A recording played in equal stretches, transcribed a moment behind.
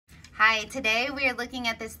Hi, today we are looking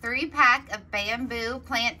at this 3-pack of bamboo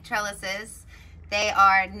plant trellises. They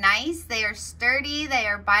are nice, they are sturdy, they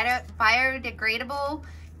are biodegradable.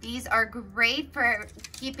 These are great for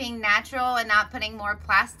keeping natural and not putting more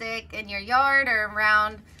plastic in your yard or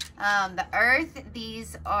around the earth.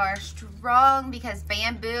 These are strong because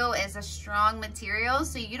bamboo is a strong material,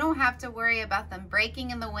 so you don't have to worry about them breaking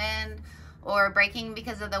in the wind or breaking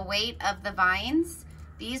because of the weight of the vines.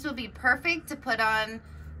 These will be perfect to put on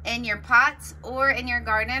in your pots or in your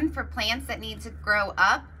garden for plants that need to grow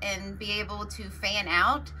up and be able to fan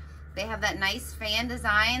out. They have that nice fan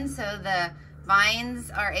design so the vines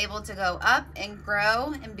are able to go up and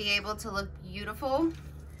grow and be able to look beautiful.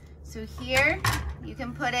 So here you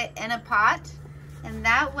can put it in a pot, and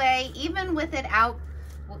that way even with it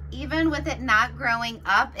not growing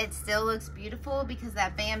up, it still looks beautiful because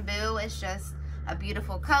that bamboo is just a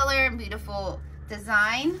beautiful color and beautiful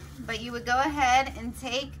design. But you would go ahead and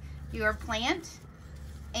take your plant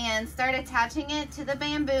and start attaching it to the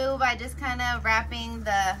bamboo by just kind of wrapping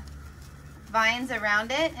the vines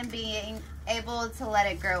around it and being able to let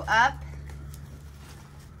it grow up.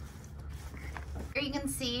 Here you can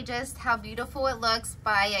see just how beautiful it looks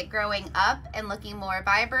by it growing up and looking more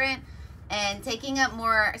vibrant and taking up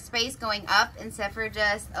more space going up instead for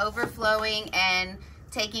just overflowing and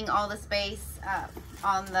taking all the space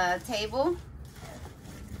on the table.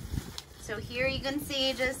 So here you can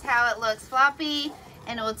see just how it looks floppy,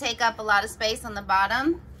 and it will take up a lot of space on the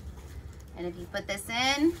bottom. And if you put this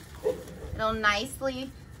in, it'll nicely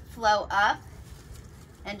flow up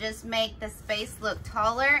and just make the space look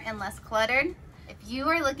taller and less cluttered. If you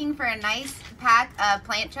are looking for a nice pack of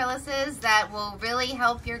plant trellises that will really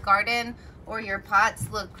help your garden or your pots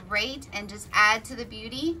look great and just add to the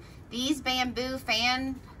beauty, these bamboo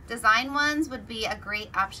fan design ones would be a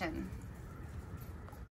great option.